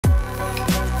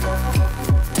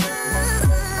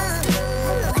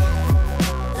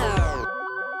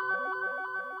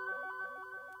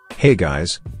Hey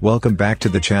guys, welcome back to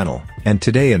the channel, and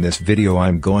today in this video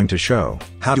I'm going to show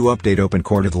how to update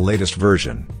OpenCore to the latest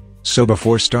version. So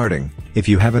before starting, if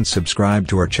you haven't subscribed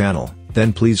to our channel,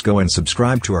 then please go and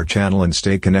subscribe to our channel and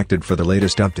stay connected for the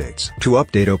latest updates. To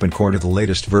update OpenCore to the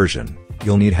latest version,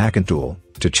 you'll need Hackintosh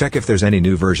to check if there's any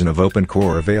new version of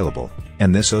OpenCore available,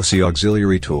 and this OC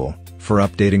auxiliary tool for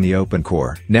updating the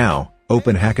OpenCore. Now,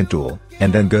 open Hackintosh,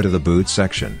 and then go to the boot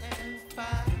section.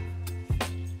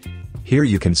 Here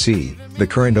you can see, the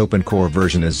current OpenCore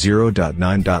version is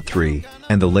 0.9.3,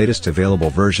 and the latest available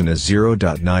version is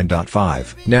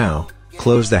 0.9.5. Now,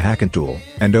 close the Hackintosh,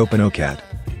 and open OCAT.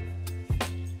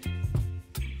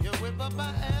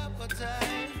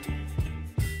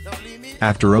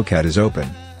 After OCAT is open,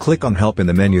 click on Help in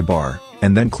the menu bar,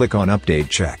 and then click on Update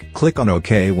Check. Click on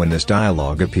OK when this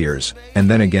dialog appears, and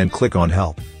then again click on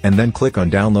Help, and then click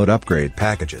on Download Upgrade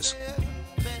Packages.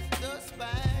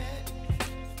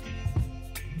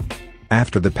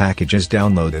 After the package is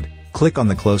downloaded, click on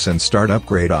the Close and Start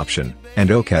Upgrade option, and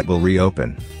OCAT will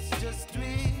reopen.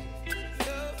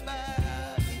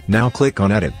 Now click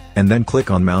on Edit, and then click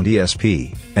on Mount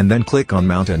ESP, and then click on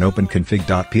Mount and open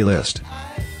config.plist.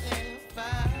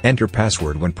 Enter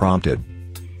password when prompted.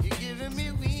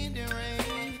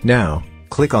 Now,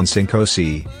 click on Sync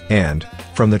OC, and,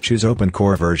 from the Choose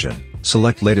OpenCore version,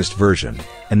 select Latest Version,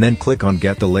 and then click on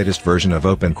Get the latest version of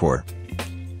OpenCore.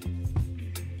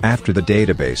 After the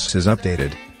database is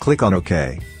updated, click on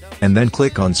OK. And then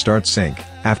click on Start Sync.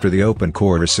 After the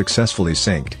OpenCore is successfully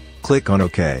synced, click on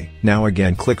OK. Now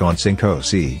again click on Sync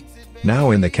OC.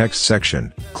 Now in the text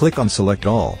section, click on Select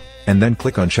All, and then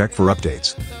click on Check for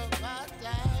Updates.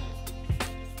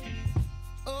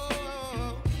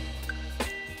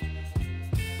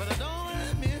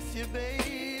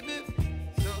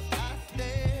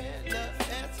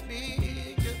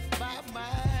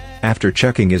 After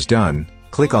checking is done,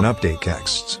 click on Update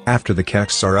Texts. After the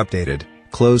texts are updated,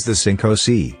 close the Sync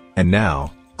OC, and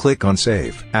now, click on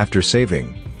Save. After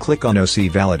saving, click on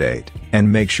OC Validate, and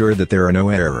make sure that there are no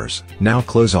errors. Now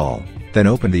close all, then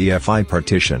open the EFI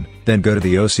partition, then go to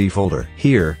the OC folder.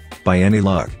 Here, by any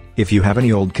luck, if you have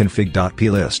any old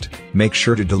config.plist, make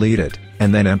sure to delete it,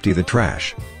 and then empty the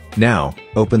trash. Now,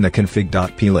 open the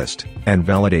config.plist, and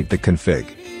validate the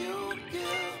config.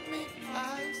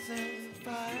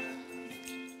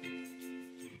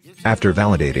 After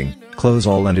validating, close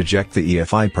all and eject the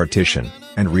EFI partition,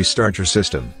 and restart your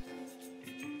system.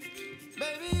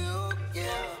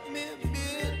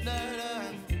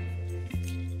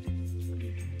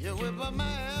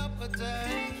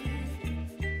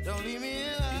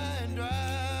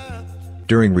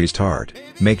 During restart,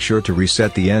 make sure to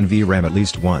reset the NVRAM at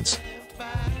least once.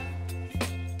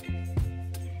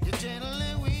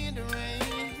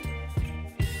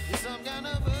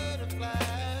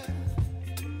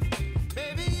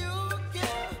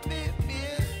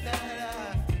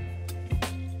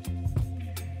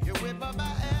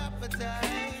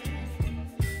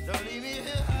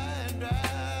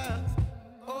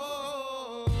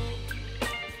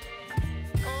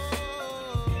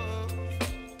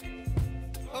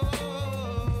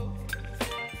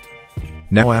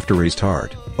 Now after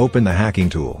restart, open the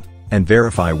Hackintosh, and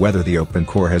verify whether the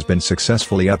OpenCore has been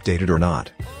successfully updated or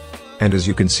not. And as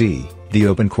you can see, the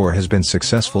OpenCore has been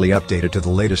successfully updated to the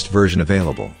latest version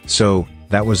available. So,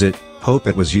 that was it. Hope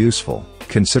it was useful.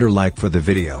 Consider like for the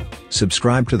video,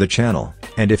 subscribe to the channel,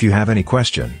 and if you have any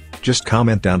question, just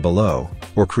comment down below,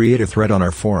 or create a thread on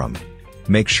our forum.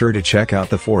 Make sure to check out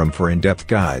the forum for in-depth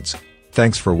guides.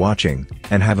 Thanks for watching,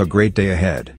 and have a great day ahead.